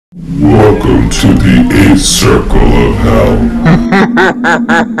Welcome to the 8th circle of hell.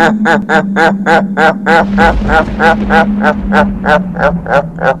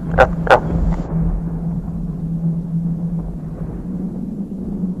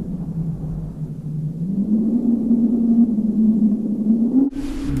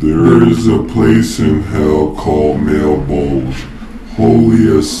 There is a place in hell called Male Bulge,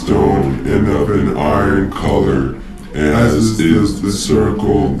 wholly a stone and of an iron color, as is the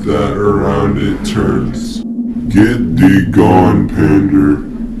circle that around it turns. Get thee gone, pander,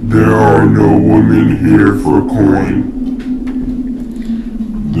 there are no women here for coin.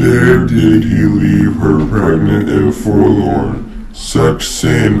 There did he leave her pregnant and forlorn, such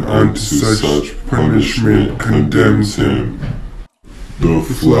sin unto such punishment condemns him. The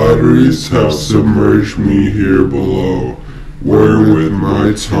flatteries have submerged me here below, wherewith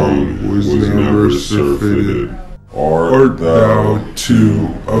my tongue was never surfeited. Art thou,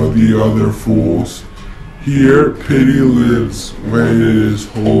 too, of the other fools? Here pity lives when it is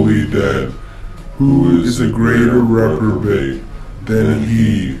wholly dead. Who is a greater reprobate than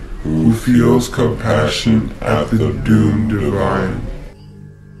he who feels compassion at the doom divine?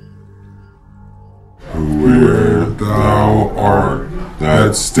 Where thou art,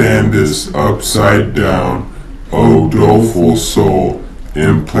 that standest upside down, O doleful soul,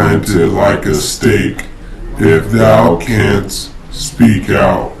 implanted like a stake, if thou canst, speak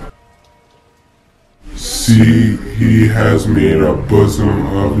out. See, he has made a bosom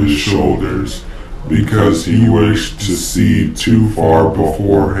of his shoulders, because he wished to see too far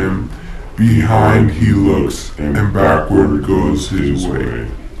before him. Behind he looks, and backward goes his way.